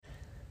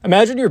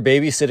Imagine you're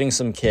babysitting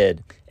some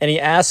kid, and he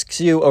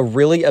asks you a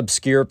really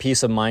obscure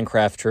piece of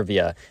Minecraft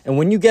trivia. And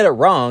when you get it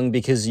wrong,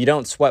 because you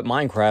don't sweat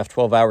Minecraft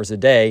 12 hours a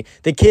day,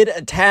 the kid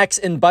attacks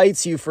and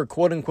bites you for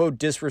quote-unquote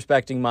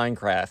disrespecting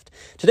Minecraft.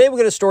 Today we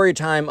get a story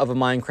time of a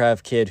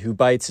Minecraft kid who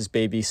bites his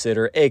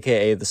babysitter,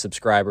 aka the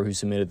subscriber who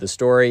submitted the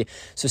story.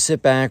 So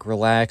sit back,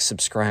 relax,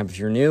 subscribe if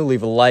you're new,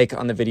 leave a like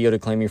on the video to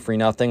claim your free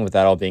nothing. With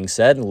that all being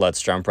said,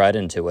 let's jump right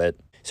into it.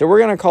 So we're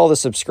going to call the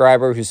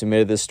subscriber who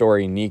submitted this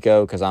story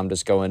Nico, because I'm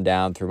just going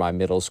down through my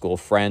middle school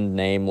friend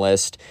name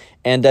list.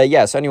 And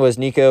so anyways,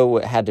 Nico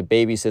had to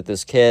babysit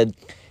this kid.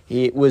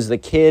 He was the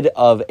kid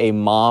of a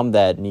mom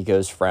that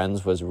Nico's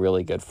friends was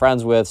really good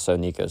friends with. So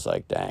Nico's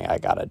like, dang, I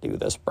got to do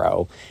this,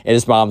 bro. And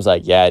his mom's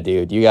like, yeah,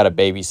 dude, you got to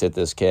babysit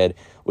this kid.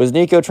 Was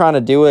Nico trying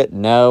to do it?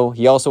 No.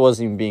 He also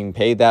wasn't even being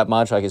paid that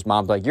much. Like, his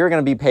mom's like, you're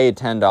going to be paid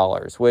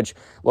 $10, which,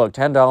 look,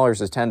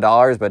 $10 is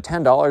 $10, but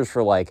 $10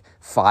 for like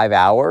 5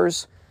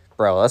 hours?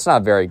 Bro, that's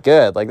not very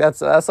good. Like,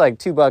 that's like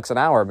 $2 an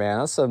hour,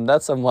 man.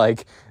 That's some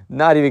like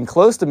not even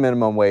close to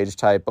minimum wage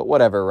type, but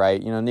whatever, right?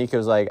 You know,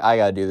 Nico's like, I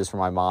gotta do this for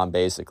my mom,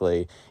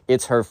 basically.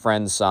 It's her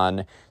friend's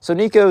son. So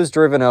Nico's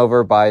driven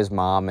over by his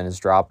mom and is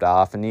dropped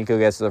off, and Nico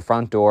gets to the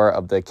front door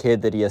of the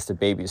kid that he has to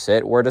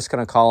babysit. We're just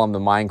gonna call him the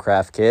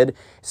Minecraft kid.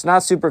 It's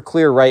not super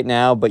clear right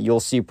now, but you'll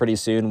see pretty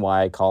soon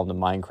why I call him the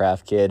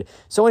Minecraft kid.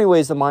 So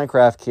anyways, the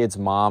Minecraft kid's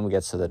mom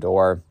gets to the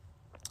door.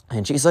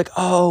 And she's like,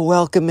 oh,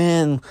 welcome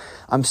in.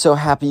 I'm so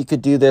happy you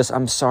could do this.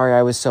 I'm sorry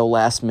I was so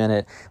last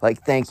minute.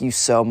 Like, thank you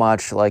so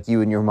much. Like,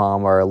 you and your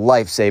mom are a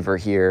lifesaver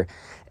here.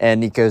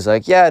 And Nico's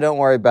like, yeah, don't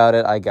worry about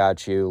it. I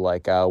got you.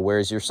 Like,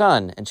 where's your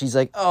son? And she's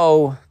like,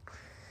 oh,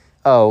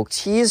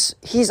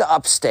 he's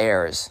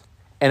upstairs.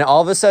 And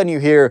all of a sudden you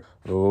hear,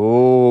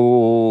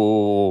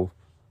 ooh.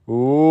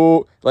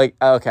 Like,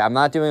 okay, I'm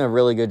not doing a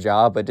really good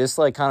job, but just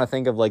like kind of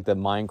think of like the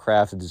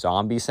Minecraft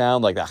zombie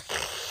sound, like that.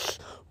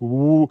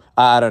 Ooh,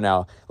 I don't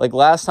know. Like,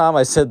 last time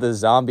I said the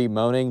zombie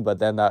moaning, but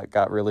then that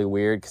got really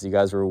weird because you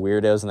guys were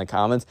weirdos in the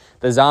comments.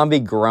 The zombie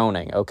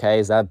groaning, okay?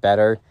 Is that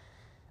better?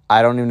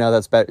 I don't even know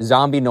that's better.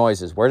 Zombie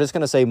noises. We're just going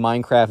to say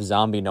Minecraft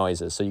zombie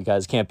noises so you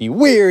guys can't be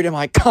weird in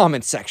my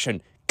comment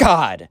section.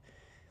 God!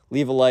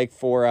 Leave a like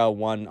for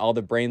one. All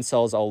the brain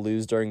cells I'll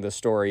lose during the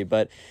story.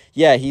 But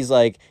yeah, he's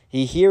like,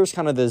 he hears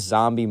kind of this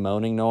zombie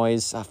moaning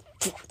noise.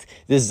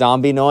 This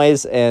zombie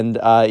noise. And,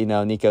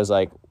 Nico's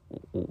like,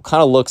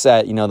 kind of looks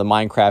at, the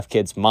Minecraft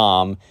kid's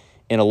mom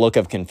in a look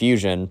of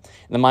confusion. And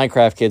the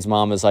Minecraft kid's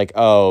mom is like,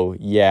 oh,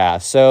 yeah,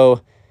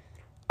 so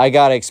I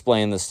got to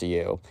explain this to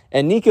you.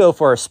 And Nico,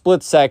 for a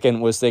split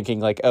second, was thinking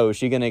like, oh, is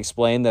she going to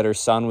explain that her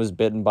son was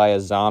bitten by a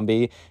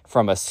zombie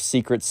from a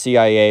secret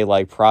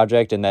CIA-like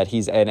project and that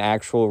he's an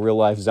actual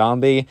real-life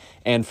zombie?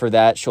 And for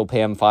that, she'll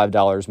pay him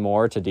 $5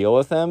 more to deal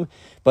with him.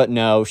 But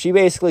no, she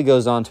basically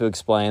goes on to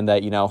explain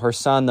that, her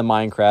son, the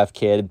Minecraft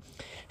kid,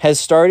 has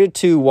started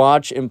to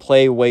watch and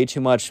play way too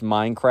much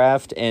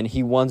Minecraft, and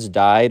he once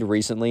died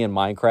recently in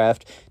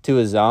Minecraft to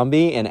a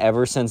zombie, and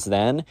ever since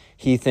then,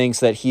 he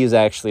thinks that he is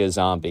actually a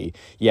zombie.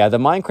 Yeah, the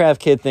Minecraft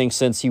kid thinks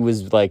since he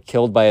was, like,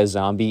 killed by a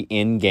zombie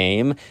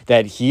in-game,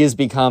 that he has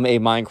become a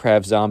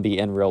Minecraft zombie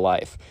in real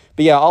life.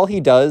 But yeah, all he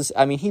does,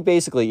 I mean, he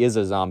basically is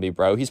a zombie,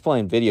 bro. He's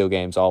playing video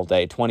games all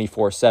day,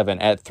 24/7,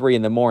 at 3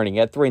 in the morning,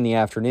 at 3 in the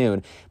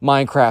afternoon,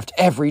 Minecraft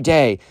every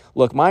day.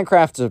 Look,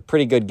 Minecraft is a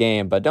pretty good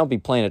game, but don't be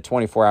playing it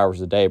 24 hours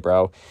a day,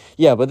 bro.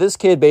 Yeah, but this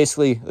kid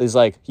basically is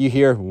like, you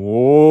hear,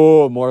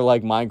 whoa, more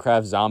like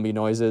Minecraft zombie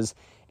noises,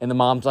 and the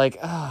mom's like,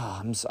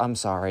 I'm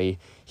sorry.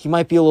 He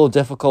might be a little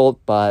difficult,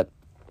 but,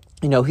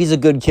 he's a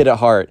good kid at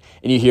heart.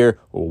 And you hear,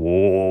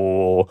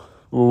 whoa,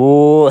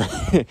 whoa,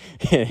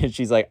 and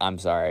she's like, I'm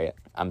sorry,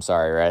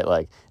 right?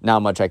 Like,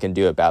 not much I can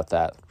do about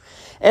that.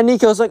 And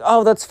Nico's like,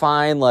 oh, that's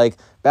fine. Like,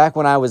 back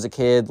when I was a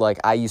kid, like,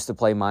 I used to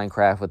play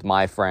Minecraft with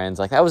my friends.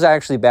 Like, that was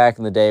actually back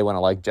in the day when it,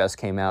 like, just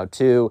came out,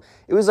 too.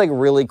 It was, like, a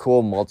really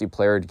cool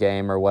multiplayer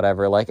game or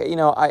whatever. Like,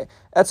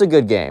 that's a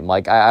good game.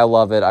 Like, I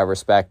love it. I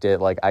respect it.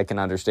 Like, I can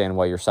understand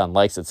why your son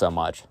likes it so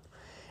much.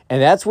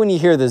 And that's when you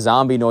hear the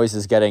zombie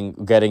noises getting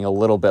a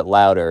little bit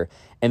louder.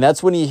 And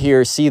that's when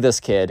you see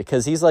this kid,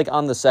 because he's, like,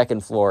 on the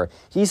second floor.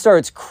 He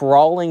starts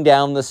crawling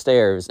down the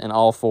stairs in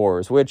all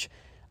fours, which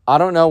I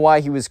don't know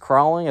why he was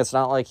crawling. It's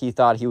not like he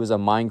thought he was a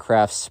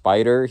Minecraft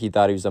spider. He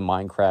thought he was a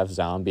Minecraft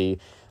zombie.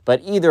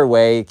 But either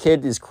way,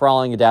 kid is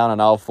crawling down on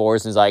all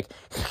fours and is like,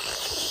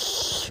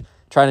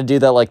 trying to do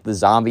that, like, the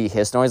zombie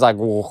hiss noise, like,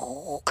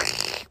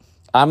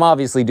 I'm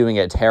obviously doing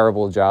a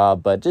terrible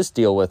job, but just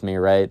deal with me,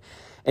 right?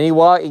 And he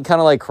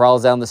kind of like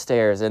crawls down the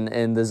stairs, and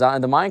the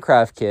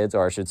Minecraft kids,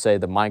 or I should say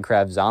the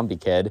Minecraft zombie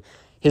kid,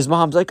 his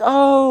mom's like,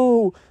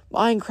 oh,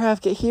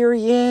 Minecraft kid, here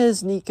he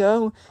is,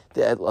 Nico.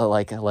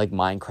 Like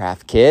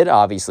Minecraft kid,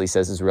 obviously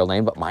says his real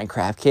name, but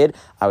Minecraft kid,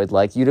 I would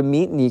like you to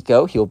meet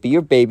Nico. He'll be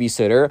your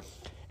babysitter.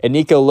 And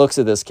Nico looks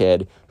at this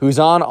kid who's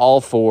on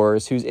all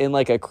fours, who's in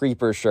like a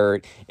creeper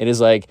shirt, and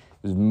is like,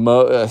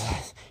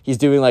 he's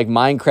doing like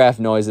Minecraft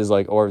noises,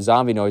 like, or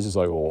zombie noises,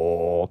 like,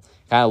 oh,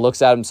 kind of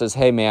looks at him and says,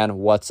 hey man,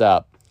 what's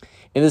up?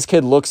 And this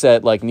kid looks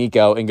at like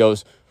Nico and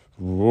goes,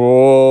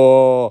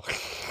 whoa,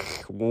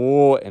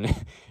 whoa,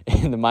 and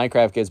And the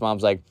Minecraft kid's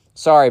mom's like,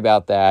 sorry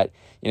about that.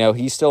 You know,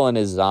 he's still in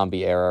his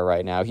zombie era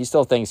right now. He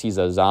still thinks he's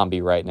a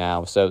zombie right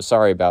now. So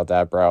sorry about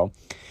that, bro.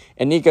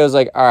 And Nico's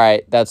like, all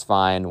right, that's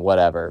fine,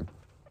 whatever.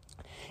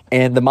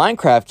 And the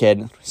Minecraft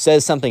kid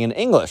says something in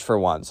English for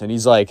once. And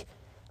he's like,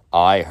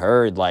 I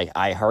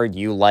heard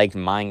you liked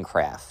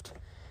Minecraft.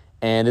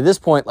 And at this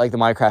point, like, the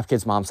Minecraft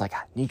kid's mom's like,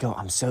 Nico,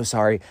 I'm so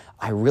sorry.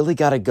 I really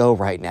got to go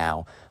right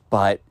now.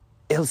 But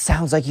it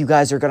sounds like you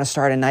guys are going to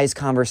start a nice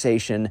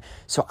conversation,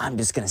 so I'm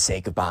just going to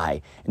say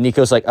goodbye. And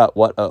Nico's like,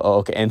 what? Oh,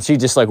 okay. And she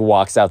just, like,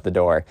 walks out the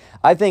door.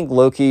 I think,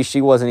 low-key,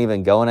 she wasn't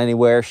even going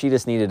anywhere. She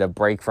just needed a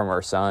break from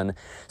her son.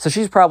 So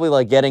she's probably,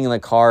 like, getting in the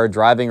car,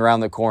 driving around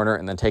the corner,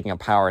 and then taking a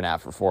power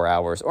nap for 4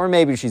 hours. Or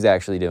maybe she's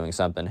actually doing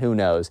something. Who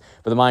knows?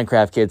 But the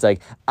Minecraft kid's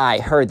like, I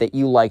heard that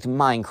you liked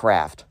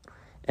Minecraft.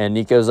 And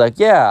Nico's like,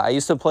 yeah, I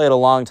used to play it a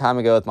long time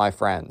ago with my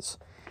friends.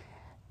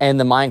 And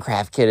the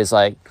Minecraft kid is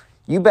like,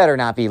 you better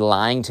not be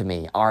lying to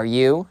me, are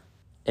you?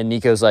 And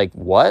Nico's like,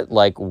 what?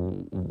 Like,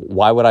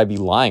 why would I be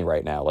lying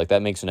right now? Like,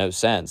 that makes no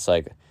sense.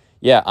 Like,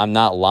 yeah, I'm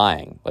not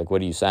lying. Like,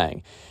 what are you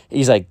saying?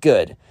 He's like,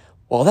 good.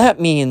 Well, that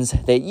means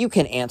that you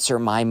can answer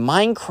my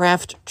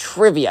Minecraft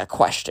trivia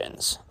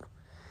questions.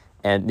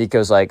 And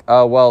Nico's like,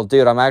 oh, well,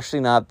 dude, I'm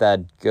actually not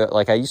that good.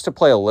 Like, I used to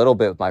play a little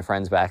bit with my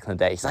friends back in the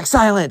day. He's like,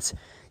 silence!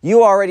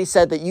 You already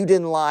said that you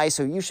didn't lie,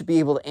 so you should be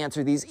able to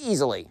answer these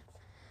easily.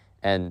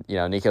 And, you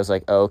know, Nico's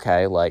like,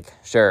 okay, like,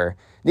 sure.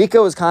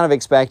 Nico was kind of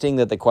expecting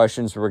that the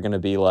questions were going to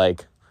be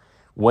like,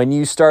 when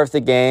you start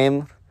the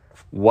game,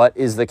 what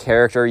is the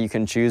character you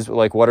can choose?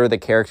 Like, what are the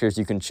characters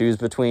you can choose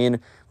between?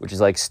 Which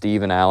is like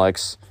Steve and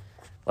Alex.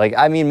 Like,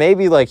 I mean,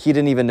 maybe like he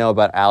didn't even know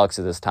about Alex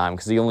at this time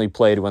because he only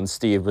played when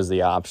Steve was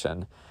the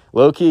option.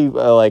 Low-key,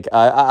 like,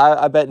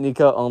 I bet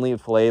Nico only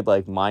played,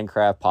 like,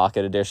 Minecraft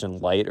Pocket Edition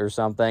Lite or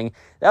something.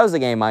 That was the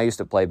game I used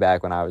to play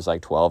back when I was,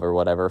 like, 12 or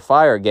whatever.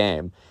 Fire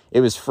game.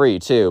 It was free,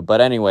 too. But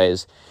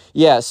anyways,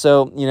 yeah,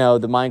 so, you know,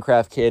 the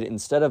Minecraft kid,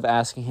 instead of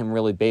asking him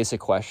really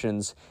basic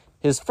questions,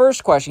 his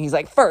first question, he's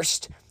like,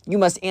 first, you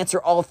must answer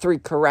all 3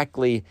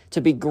 correctly to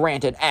be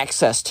granted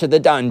access to the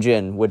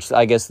dungeon, which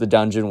I guess the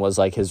dungeon was,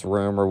 like, his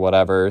room or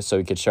whatever, so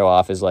he could show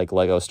off his, like,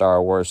 Lego Star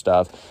Wars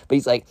stuff. But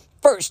he's like,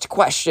 first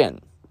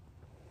question.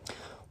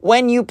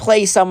 When you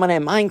play someone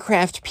in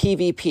Minecraft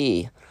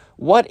PvP,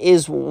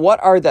 what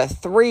are the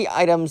 3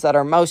 items that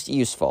are most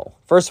useful?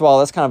 First of all,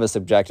 that's kind of a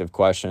subjective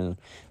question,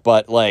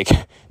 but like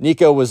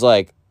Nico was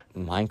like,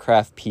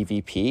 Minecraft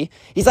PvP?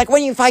 He's like,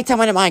 when you fight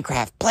someone in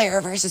Minecraft,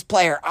 player versus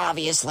player,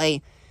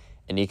 obviously.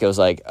 And Nico's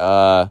like,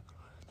 well,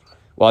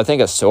 I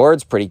think a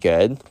sword's pretty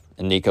good.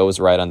 And Nico was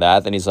right on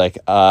that. Then he's like,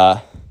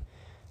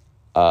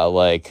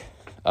 like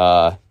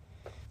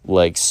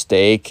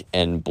steak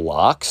and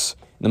blocks.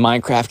 The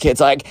Minecraft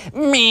kid's like,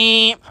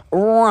 meh,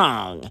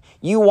 wrong.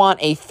 You want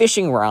a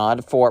fishing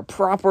rod for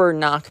proper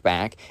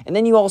knockback, and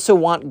then you also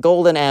want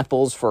golden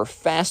apples for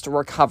fast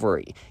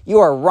recovery. You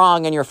are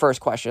wrong in your first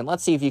question.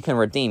 Let's see if you can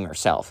redeem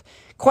yourself.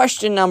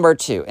 Question number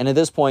 2. And at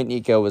this point,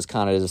 Nico was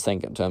kind of just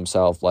thinking to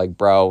himself, like,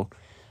 bro,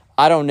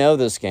 I don't know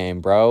this game,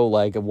 bro.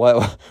 Like,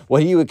 what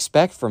do you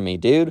expect from me,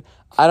 dude?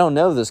 I don't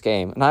know this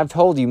game. And I've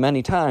told you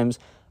many times,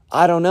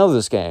 I don't know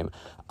this game.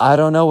 I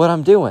don't know what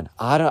I'm doing.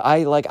 I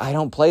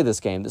don't play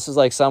this game. This is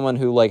like someone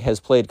who like has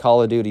played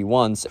Call of Duty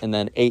once and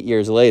then 8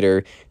 years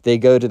later they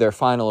go to their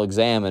final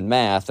exam in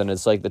math and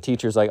it's like the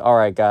teacher's like, all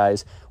right,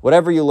 guys,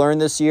 whatever you learned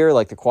this year,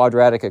 like the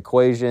quadratic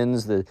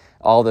equations,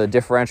 all the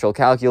differential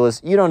calculus,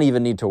 you don't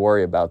even need to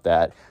worry about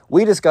that.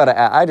 I just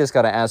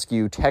gotta ask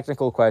you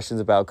technical questions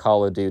about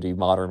Call of Duty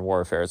Modern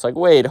Warfare. It's like,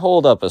 wait,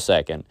 hold up a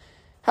second.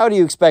 How do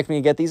you expect me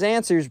to get these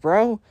answers,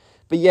 bro?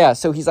 But yeah,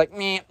 so he's like,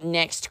 meh,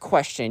 next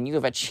question. You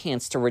have a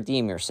chance to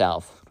redeem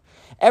yourself.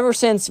 Ever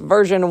since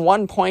version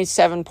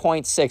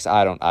 1.7.6,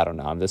 I don't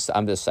know. I'm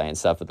just saying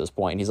stuff at this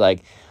point. He's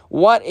like,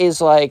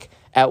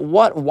 at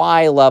what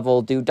Y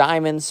level do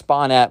diamonds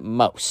spawn at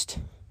most?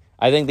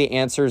 I think the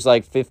answer is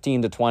like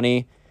 15 to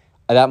 20.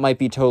 That might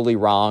be totally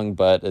wrong,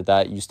 but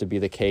that used to be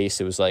the case.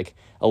 It was like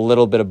a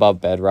little bit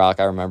above bedrock.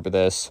 I remember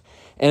this.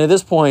 And at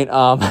this point,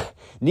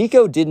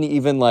 Nico didn't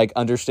even like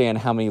understand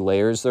how many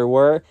layers there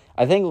were.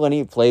 I think when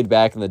he played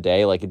back in the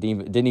day, like it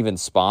didn't even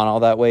spawn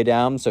all that way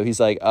down. So he's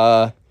like,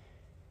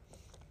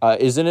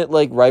 isn't it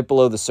like right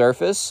below the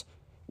surface?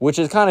 Which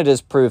is kind of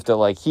just proof that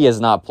like he has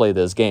not played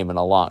this game in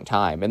a long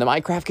time. And the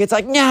Minecraft kid's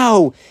like,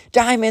 no,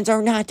 diamonds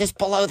are not just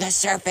below the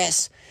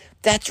surface.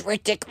 That's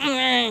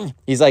ridiculous.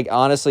 He's like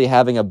honestly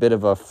having a bit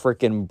of a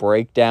freaking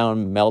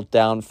breakdown,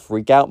 meltdown,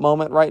 freak out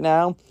moment right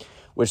now,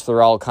 which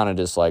they're all kind of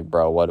just like,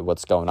 bro,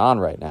 what's going on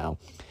right now?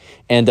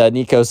 And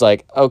Nico's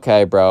like,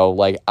 okay, bro,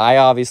 like, I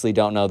obviously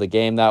don't know the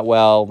game that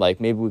well. Like,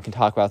 maybe we can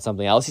talk about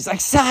something else. He's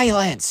like,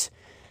 silence!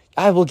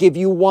 I will give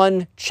you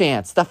one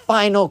chance. The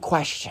final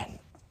question.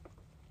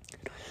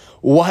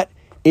 What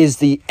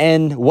is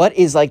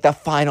like the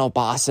final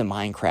boss in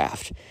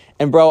Minecraft?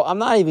 And bro, I'm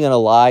not even gonna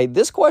lie,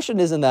 this question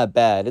isn't that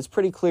bad. It's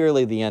pretty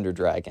clearly the Ender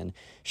Dragon.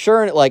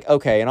 Sure, like,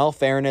 okay, in all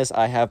fairness,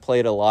 I have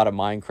played a lot of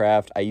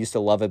Minecraft. I used to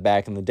love it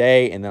back in the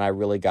day, and then I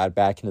really got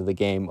back into the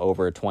game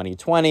over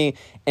 2020,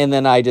 and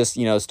then I just,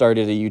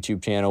 started a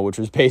YouTube channel, which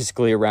was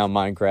basically around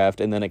Minecraft,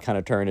 and then it kind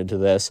of turned into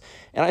this.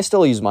 And I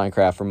still use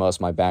Minecraft for most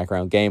of my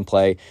background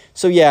gameplay.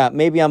 So yeah,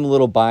 maybe I'm a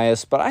little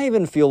biased, but I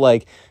even feel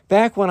like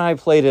back when I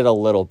played it a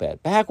little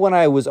bit, back when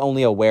I was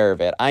only aware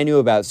of it, I knew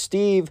about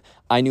Steve,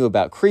 I knew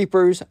about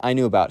creepers, I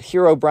knew about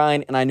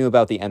Herobrine, and I knew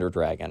about the Ender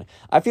Dragon.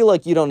 I feel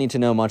like you don't need to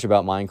know much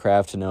about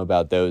Minecraft to know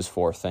about those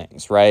 4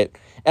 things, right?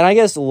 And I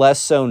guess less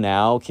so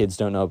now, kids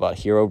don't know about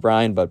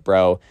Herobrine, but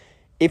bro,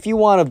 if you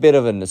want a bit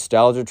of a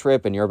nostalgia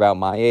trip and you're about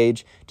my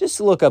age, just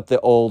look up the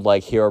old,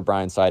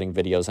 Herobrine sighting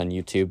videos on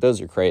YouTube.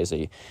 Those are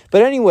crazy.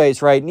 But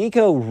anyways, right,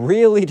 Nico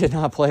really did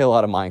not play a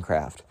lot of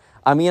Minecraft.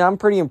 I mean, I'm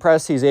pretty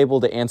impressed he's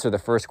able to answer the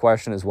first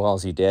question as well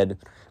as he did.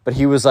 But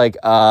he was like,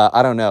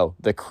 I don't know,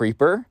 the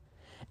creeper?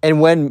 And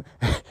when,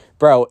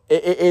 bro,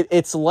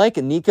 it's like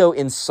Nico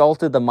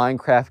insulted the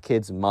Minecraft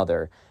kid's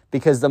mother,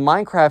 because the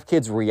Minecraft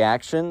kid's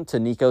reaction to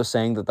Nico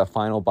saying that the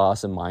final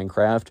boss in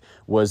Minecraft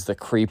was the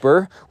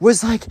creeper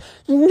was like,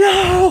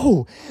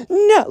 no,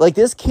 like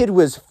this kid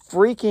was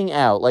freaking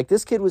out. Like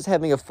this kid was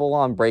having a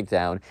full-on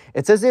breakdown.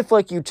 It's as if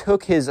you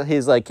took his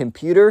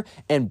computer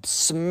and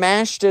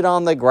smashed it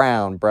on the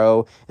ground,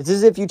 bro. It's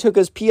as if you took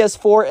his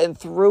PS4 and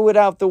threw it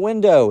out the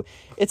window.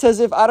 It's as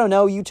if, I don't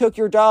know, you took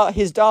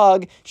his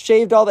dog,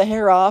 shaved all the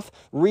hair off,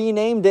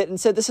 renamed it, and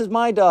said, this is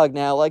my dog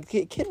now. Like,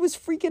 the kid was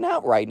freaking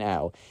out right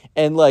now.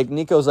 And,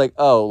 Nico's like,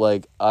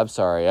 oh, I'm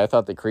sorry. I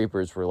thought the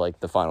creepers were,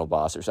 the final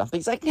boss or something.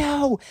 He's like,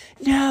 no,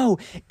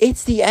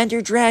 it's the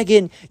Ender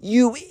Dragon,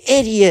 you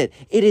idiot.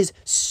 It is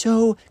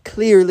so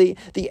clearly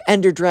the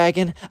Ender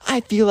Dragon.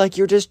 I feel like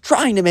you're just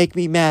trying to make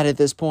me mad at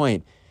this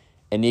point.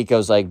 And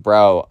Nico's like,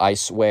 bro, I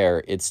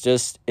swear, it's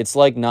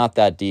not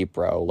that deep,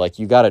 bro.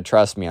 You gotta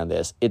trust me on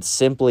this. It's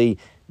simply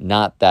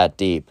not that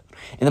deep.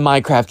 And the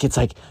Minecraft kid's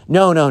like,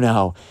 no,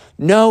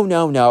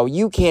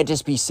 you can't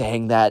just be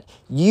saying that.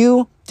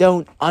 You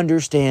don't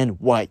understand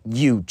what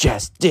you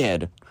just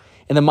did.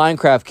 And the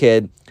Minecraft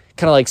kid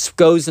kind of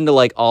goes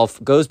into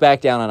goes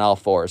back down on all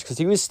fours, because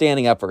he was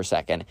standing up for a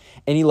second,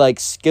 and he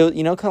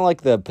kind of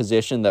like the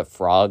position that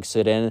frogs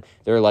sit in.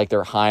 They're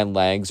their hind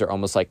legs are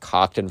almost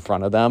cocked in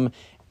front of them,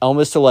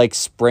 almost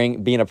to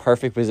be in a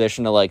perfect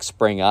position to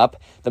spring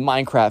up. The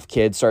Minecraft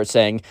kid starts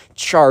saying,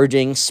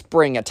 charging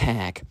spring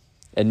attack.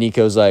 And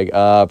Nico's like,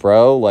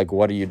 bro,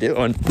 what are you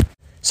doing?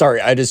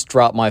 Sorry, I just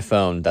dropped my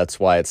phone. That's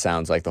why it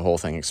sounds like the whole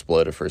thing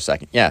exploded for a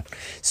second. Yeah.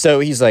 So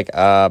he's like,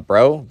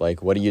 bro,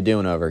 what are you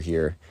doing over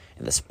here?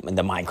 And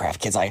the Minecraft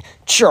kid's like,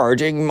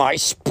 charging my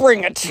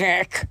spring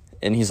attack.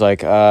 And he's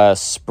like,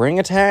 spring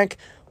attack?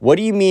 What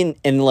do you mean?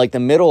 In the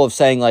middle of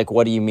saying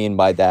what do you mean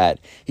by that,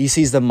 he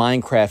sees the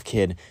Minecraft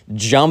kid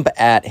jump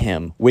at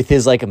him with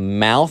his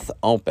mouth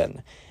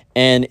open.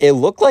 And it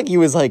looked like he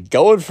was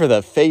going for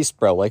the face,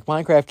 bro.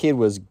 Minecraft kid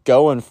was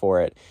going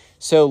for it.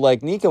 So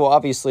Nico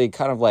obviously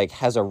kind of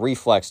has a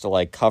reflex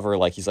to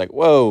cover, he's like,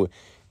 whoa.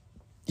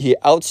 He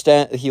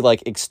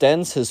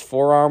extends his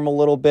forearm a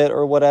little bit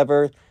or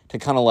whatever to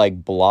kind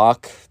of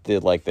block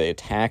the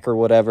attack or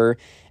whatever.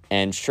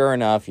 And sure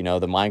enough, the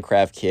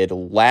Minecraft kid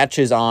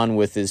latches on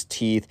with his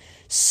teeth,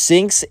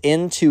 sinks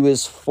into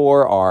his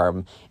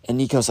forearm, and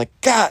Nico's like,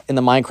 God! And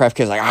the Minecraft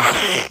kid's like,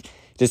 ah!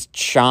 Just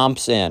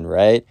chomps in,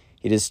 right?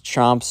 He just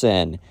chomps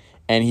in.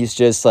 And he's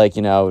just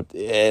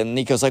and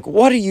Nico's like,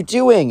 what are you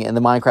doing? And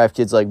the Minecraft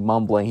kid's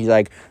mumbling. He's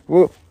like,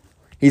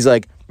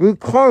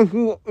 because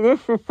you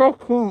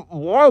disrespectful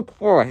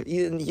Minecraft.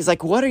 He's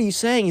like, what are you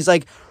saying? He's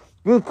like,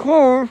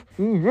 because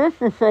you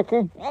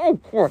disrespectful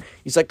Minecraft.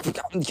 He's like,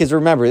 because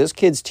remember, this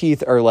kid's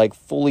teeth are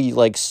fully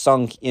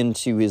sunk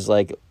into his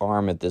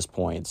arm at this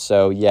point.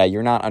 So yeah,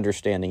 you're not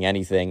understanding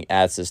anything.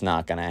 That's just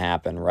not gonna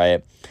happen,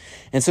 right?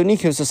 And so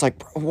Nico's just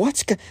like,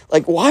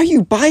 why are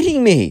you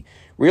biting me?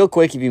 Real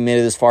quick, if you made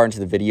it this far into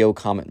the video,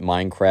 comment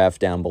Minecraft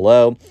down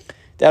below.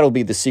 That'll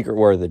be the secret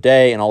word of the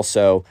day. And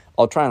also,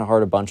 I'll try and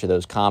heart a bunch of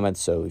those comments.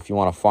 So if you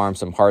want to farm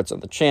some hearts on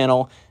the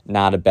channel,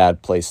 not a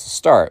bad place to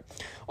start.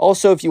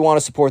 Also, if you want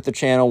to support the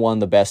channel, one of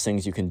the best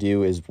things you can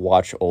do is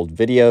watch old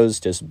videos,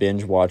 just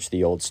binge watch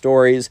the old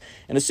stories.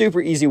 And a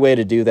super easy way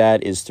to do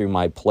that is through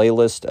my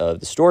playlist of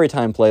the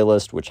Storytime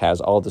playlist, which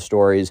has all the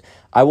stories.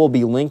 I will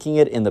be linking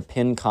it in the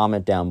pinned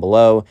comment down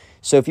below.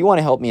 So if you want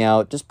to help me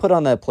out, just put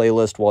on that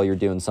playlist while you're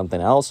doing something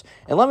else.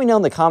 And let me know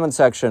in the comment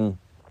section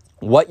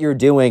what you're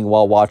doing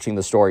while watching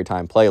the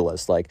Storytime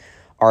playlist.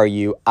 Are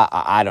you,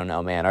 I don't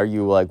know, man. Are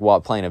you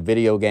playing a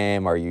video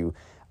game? Are you,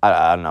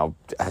 I don't know,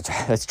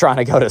 it's trying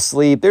to go to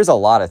sleep? There's a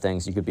lot of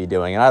things you could be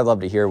doing, and I'd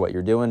love to hear what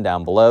you're doing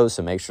down below,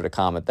 so make sure to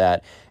comment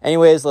that.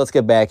 Anyways, let's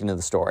get back into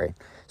the story.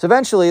 So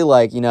eventually,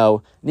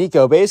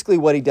 Nico, basically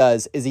what he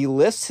does is he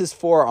lifts his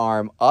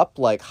forearm up,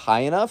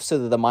 high enough so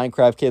that the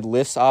Minecraft kid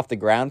lifts off the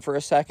ground for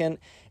a second.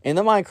 And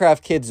the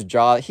Minecraft kid's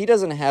jaw, he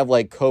doesn't have,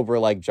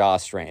 Cobra-like jaw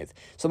strength.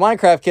 So the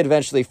Minecraft kid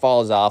eventually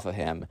falls off of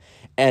him.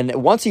 And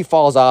once he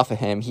falls off of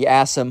him, he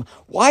asks him,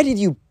 why did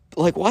you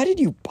why did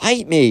you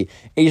bite me?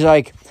 And he's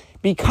like,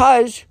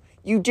 because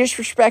you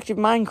disrespected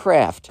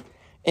Minecraft.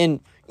 And,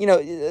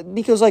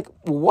 Nico's like,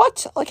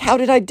 what? Like, how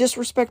did I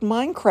disrespect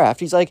Minecraft?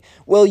 He's like,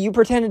 well, you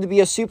pretended to be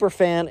a super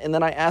fan, and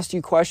then I asked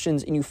you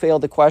questions, and you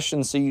failed the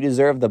questions, so you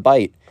deserve the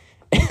bite.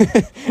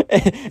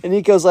 And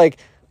Nico's like,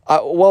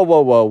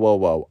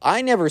 whoa.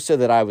 I never said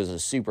that I was a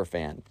super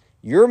fan.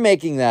 You're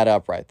making that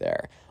up right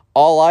there.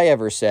 All I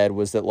ever said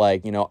was that,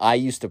 I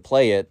used to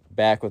play it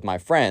back with my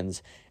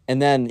friends. And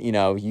then,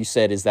 you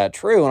said, is that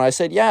true? And I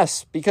said,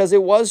 yes, because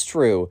it was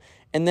true.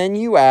 And then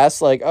you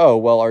asked, oh,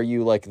 well, are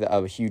you,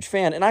 a huge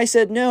fan? And I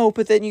said, no,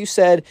 but then you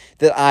said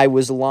that I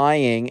was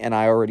lying, and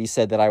I already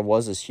said that I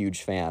was a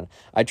huge fan.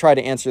 I tried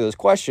to answer those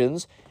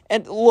questions,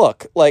 and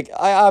look,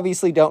 I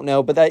obviously don't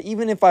know, but that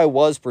even if I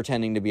was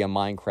pretending to be a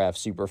Minecraft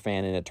super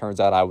fan and it turns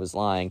out I was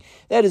lying,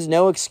 that is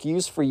no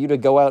excuse for you to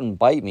go out and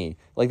bite me.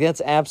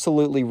 That's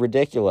absolutely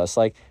ridiculous.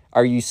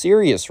 Are you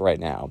serious right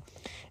now?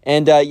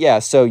 And,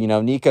 so,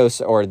 Nico,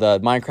 or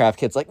the Minecraft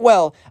kid's like,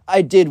 well,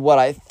 I did what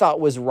I thought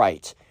was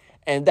right.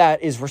 And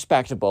that is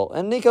respectable.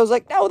 And Nico's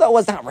like, no, that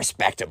was not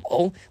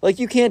respectable.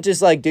 You can't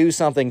just, do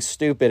something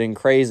stupid and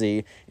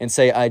crazy and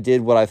say, I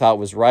did what I thought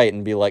was right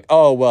and be like,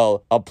 oh,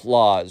 well,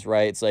 applause,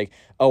 right? It's like,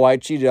 oh, I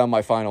cheated on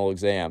my final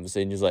exams.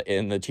 And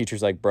and the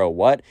teacher's like, bro,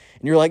 what?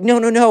 And you're like,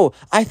 no,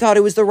 I thought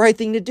it was the right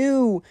thing to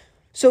do.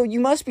 So you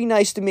must be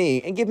nice to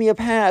me and give me a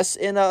pass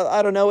and,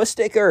 a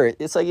sticker.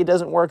 It's it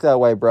doesn't work that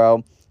way,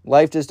 bro.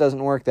 Life just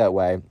doesn't work that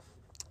way.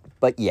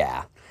 But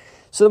yeah.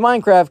 So the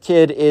Minecraft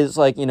kid is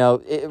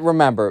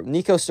remember,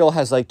 Nico still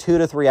has 2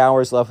 to 3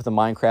 hours left with the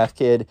Minecraft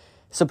kid.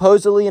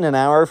 Supposedly in an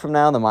hour from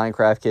now, the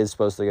Minecraft kid's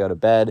supposed to go to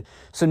bed.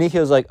 So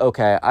Nico's like,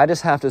 okay, I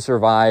just have to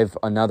survive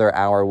another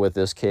hour with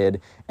this kid.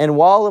 And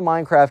while the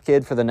Minecraft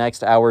kid for the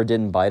next hour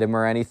didn't bite him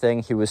or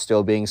anything, he was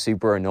still being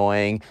super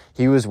annoying.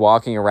 He was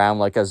walking around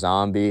like a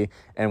zombie.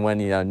 And when,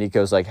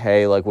 Nico's like,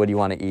 hey, what do you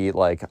want to eat?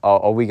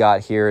 All we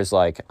got here is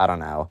I don't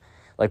know.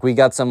 We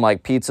got some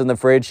pizza in the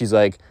fridge. He's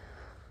like,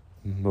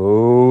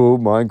 oh,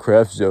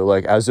 Minecraft, so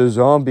as a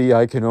zombie,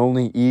 I can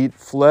only eat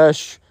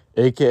flesh,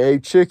 aka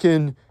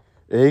chicken,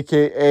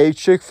 aka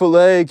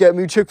Chick-fil-A, get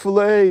me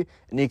Chick-fil-A. And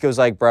Nico's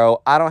like,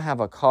 bro, I don't have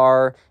a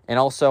car, and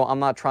also, I'm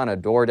not trying to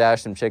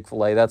DoorDash some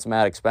Chick-fil-A, that's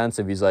mad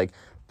expensive. He's like,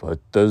 but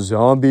the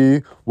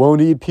zombie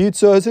won't eat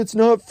pizza as it's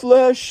not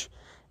flesh.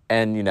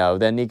 And,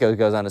 then Nico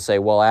goes on to say,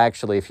 well,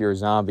 actually, if you're a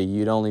zombie,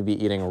 you'd only be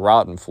eating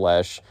rotten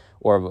flesh,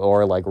 or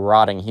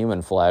rotting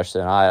human flesh,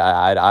 and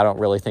I don't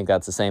really think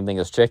that's the same thing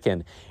as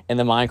chicken. And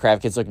the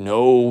Minecraft kid's like,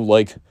 no,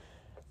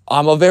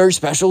 I'm a very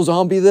special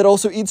zombie that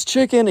also eats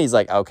chicken. And he's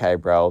like, okay,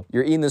 bro,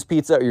 you're eating this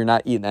pizza or you're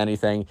not eating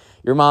anything.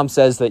 Your mom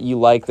says that you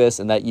like this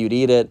and that you'd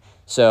eat it.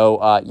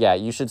 So, yeah,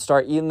 you should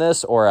start eating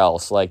this or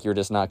else, you're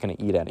just not going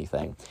to eat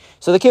anything.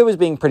 So the kid was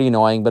being pretty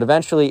annoying, but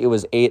eventually it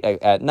was 8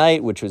 at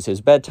night, which was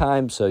his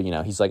bedtime. So,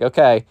 he's like,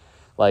 okay,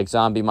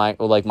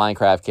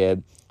 Minecraft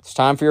kid, it's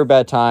time for your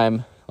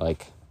bedtime.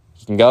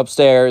 You can go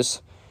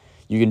upstairs.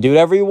 You can do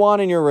whatever you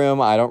want in your room.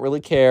 I don't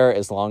really care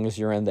as long as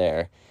you're in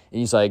there. And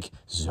he's like,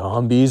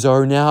 zombies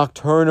are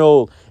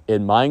nocturnal.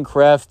 In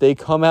Minecraft, they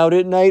come out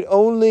at night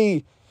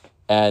only.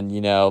 And,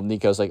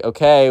 Nico's like,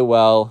 okay,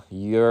 well,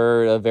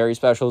 you're a very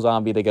special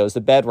zombie that goes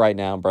to bed right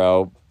now,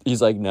 bro.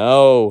 He's like,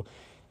 no,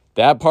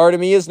 that part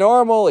of me is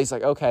normal. He's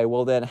like, okay,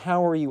 well then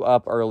how were you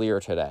up earlier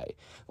today?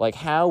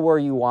 How were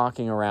you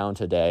walking around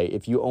today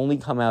if you only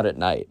come out at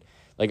night?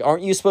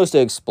 Aren't you supposed to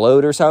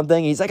explode or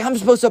something? He's like, I'm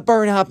supposed to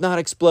burn up, not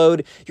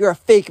explode. You're a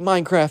fake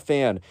Minecraft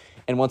fan.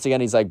 And once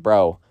again, he's like,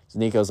 bro.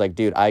 Nico's like,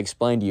 dude, I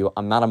explained to you,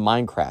 I'm not a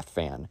Minecraft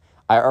fan.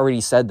 I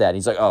already said that.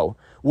 He's like, oh,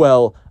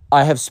 well,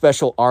 I have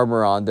special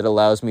armor on that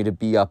allows me to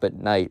be up at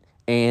night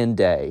and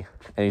day.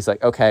 And he's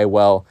like, okay,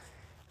 well,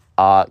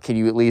 can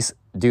you at least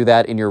do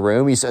that in your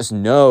room? He says,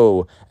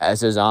 no,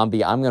 as a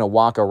zombie, I'm going to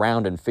walk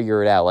around and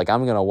figure it out.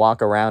 I'm going to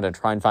walk around and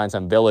try and find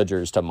some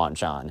villagers to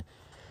munch on.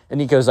 And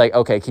Nico's like,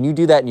 okay, can you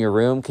do that in your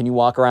room? Can you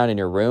walk around in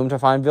your room to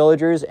find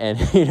villagers? And,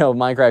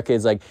 Minecraft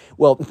kid's like,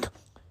 well,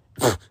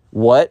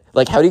 what?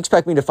 How do you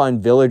expect me to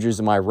find villagers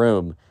in my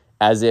room?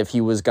 As if he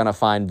was going to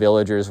find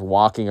villagers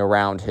walking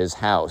around his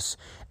house.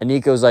 And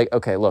Nico's like,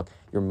 okay, look,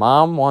 your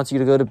mom wants you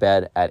to go to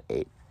bed at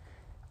 8.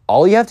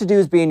 All you have to do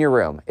is be in your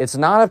room. It's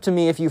not up to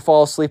me if you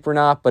fall asleep or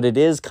not, but it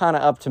is kind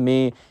of up to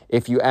me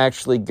if you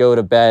actually go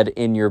to bed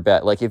in your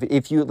bed.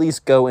 If you at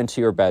least go into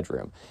your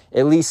bedroom.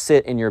 At least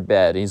sit in your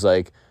bed. And he's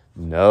like,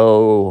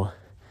 no,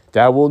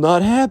 that will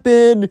not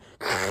happen.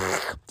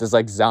 There's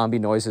zombie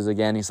noises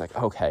again. He's like,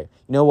 okay,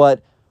 you know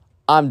what?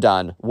 I'm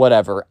done.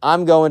 Whatever.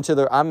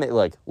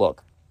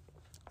 Look,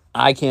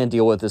 I can't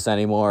deal with this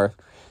anymore.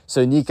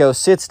 So Nico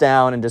sits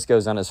down and just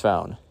goes on his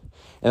phone.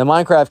 And the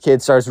Minecraft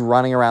kid starts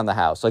running around the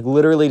house,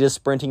 literally just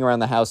sprinting around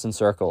the house in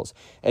circles.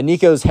 And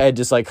Nico's head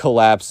just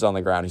collapses on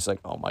the ground. He's like,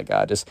 oh my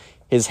God, just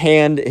his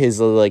head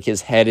is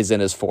in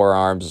his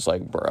forearms. It's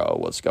like, bro,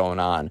 what's going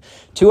on?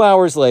 2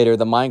 hours later,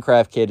 the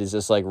Minecraft kid is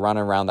just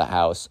running around the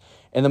house.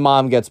 And the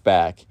mom gets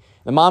back.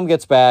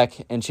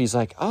 And she's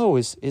like, oh,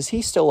 is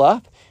he still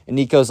up? And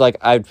Nico's like,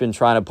 I've been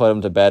trying to put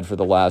him to bed for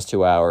the last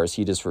 2 hours.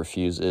 He just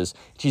refuses.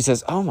 She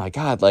says, oh my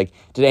God, like,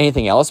 did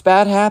anything else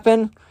bad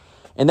happen?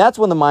 And that's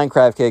when the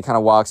Minecraft kid kind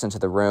of walks into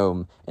the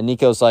room. And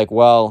Nico's like,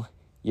 well,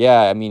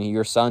 yeah, I mean,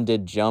 your son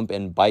did jump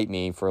and bite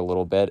me for a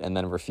little bit and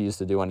then refused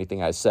to do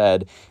anything I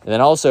said. And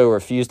then also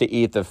refused to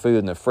eat the food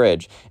in the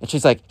fridge. And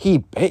she's like, he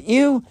bit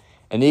you?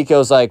 And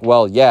Nico's like,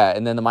 well, yeah.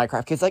 And then the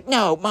Minecraft kid's like,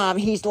 no, Mom,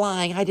 he's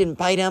lying. I didn't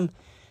bite him.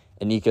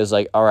 And Nico's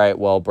like, all right,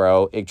 well,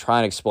 bro, try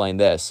and explain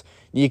this.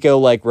 Nico,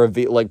 like,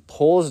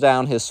 pulls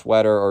down his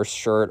sweater or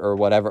shirt or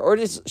whatever, or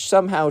just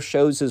somehow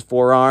shows his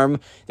forearm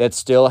that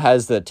still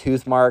has the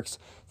tooth marks.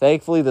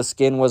 Thankfully, the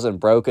skin wasn't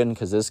broken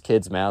because this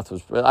kid's mouth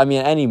was... I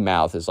mean, any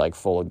mouth is, like,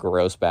 full of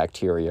gross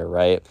bacteria,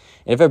 right?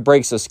 And if it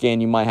breaks the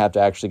skin, you might have to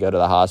actually go to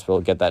the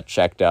hospital, get that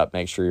checked up,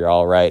 make sure you're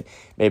all right.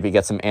 Maybe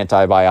get some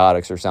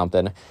antibiotics or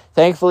something.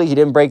 Thankfully, he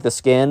didn't break the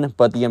skin,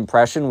 but the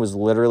impression was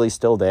literally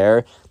still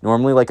there.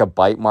 Normally, like, a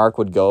bite mark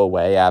would go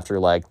away after,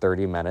 like,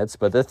 30 minutes,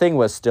 but the thing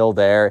was still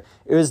there.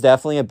 It was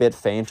definitely a bit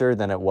fainter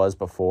than it was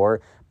before,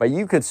 but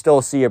you could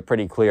still see it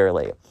pretty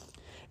clearly.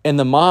 And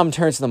the mom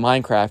turns to the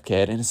Minecraft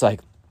kid, and it's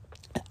like,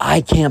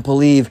 I can't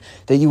believe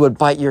that you would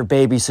bite your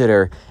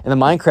babysitter. And the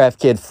Minecraft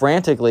kid,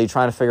 frantically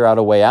trying to figure out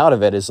a way out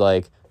of it, is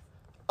like,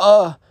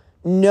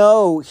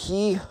 no,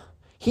 he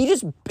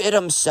just bit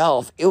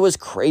himself. It was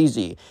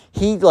crazy.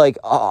 He, like,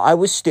 I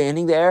was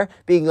standing there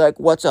being like,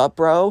 what's up,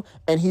 bro?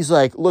 And he's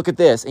like, look at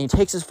this. And he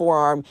takes his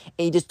forearm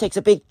and he just takes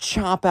a big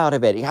chomp out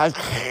of it. He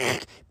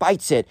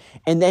bites it.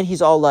 And then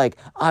he's all like,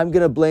 I'm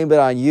going to blame it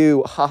on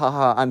you. Ha ha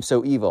ha, I'm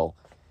so evil.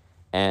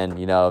 And,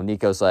 you know,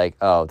 Nico's like,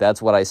 oh,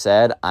 that's what I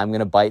said? I'm going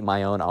to bite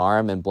my own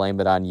arm and blame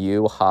it on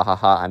you. Ha ha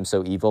ha, I'm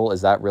so evil.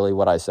 Is that really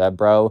what I said,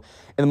 bro?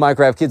 And the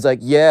Minecraft kid's like,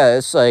 yeah,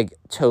 it's like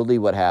totally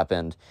what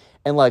happened.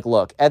 And like,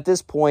 look, at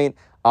this point,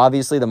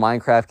 obviously the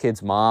Minecraft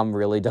kid's mom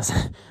really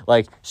doesn't,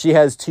 like, she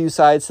has two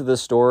sides to the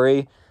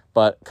story.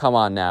 But come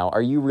on now,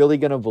 are you really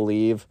going to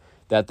believe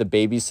that the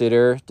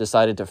babysitter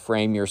decided to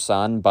frame your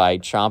son by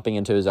chomping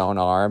into his own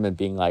arm and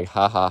being like,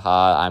 ha ha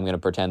ha, I'm going to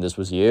pretend this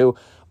was you?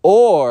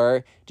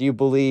 Or do you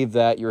believe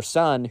that your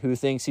son, who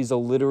thinks he's a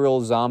literal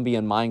zombie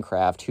in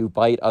Minecraft who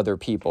bite other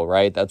people,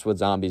 right? That's what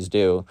zombies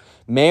do,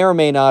 may or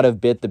may not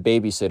have bit the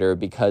babysitter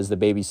because the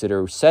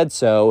babysitter said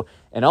so,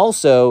 and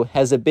also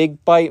has a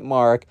big bite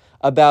mark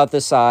about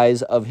the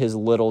size of his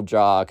little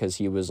jaw because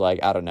he was like,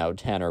 I don't know,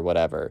 10 or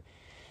whatever.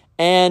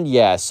 And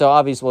yeah, so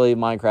obviously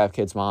Minecraft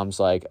kid's mom's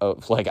like, oh,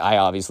 like, I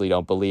obviously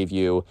don't believe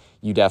you.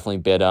 You definitely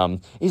bit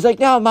him. He's like,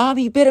 no, Mom,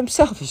 he bit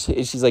himself.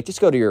 She's like, just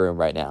go to your room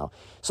right now.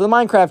 So the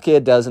Minecraft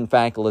kid does, in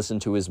fact, listen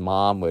to his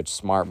mom, which,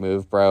 smart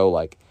move, bro.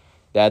 Like,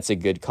 that's a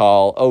good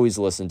call. Always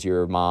listen to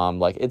your mom.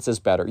 Like, it's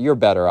just better. You're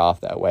better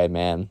off that way,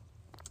 man.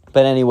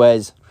 But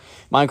anyways,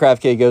 Minecraft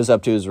kid goes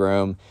up to his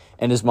room,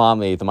 and his mom,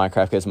 the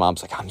Minecraft kid's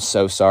mom's like, I'm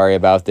so sorry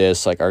about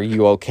this. Like, are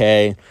you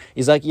okay?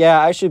 He's like, yeah,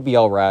 I should be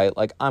all right.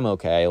 Like, I'm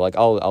okay. Like,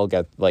 I'll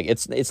get, like,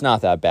 it's not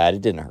that bad.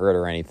 It didn't hurt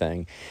or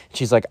anything.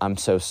 She's like, I'm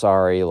so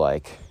sorry.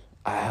 Like,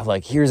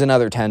 here's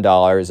another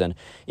 $10. And,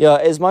 you know,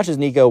 as much as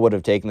Nico would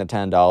have taken the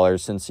 $10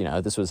 since, you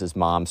know, this was his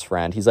mom's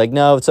friend, he's like,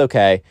 no, it's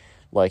okay.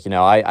 Like, you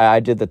know, I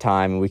did the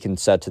time, and we can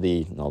set to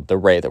the, you know, the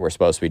rate that we're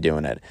supposed to be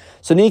doing it.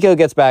 So Nico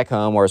gets back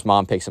home, where his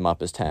mom picks him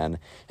up as 10.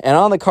 And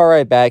on the car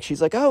ride back,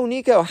 she's like, oh,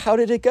 Nico, how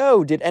did it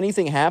go? Did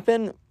anything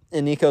happen?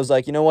 And Nico's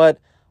like, you know what?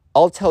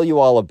 I'll tell you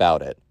all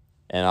about it.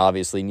 And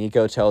obviously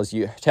Nico tells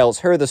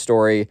her the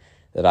story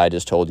that I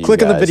just told you. Click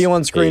guys. on the video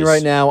on screen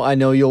right now. I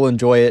know you'll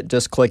enjoy it.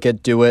 Just click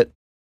it. Do it.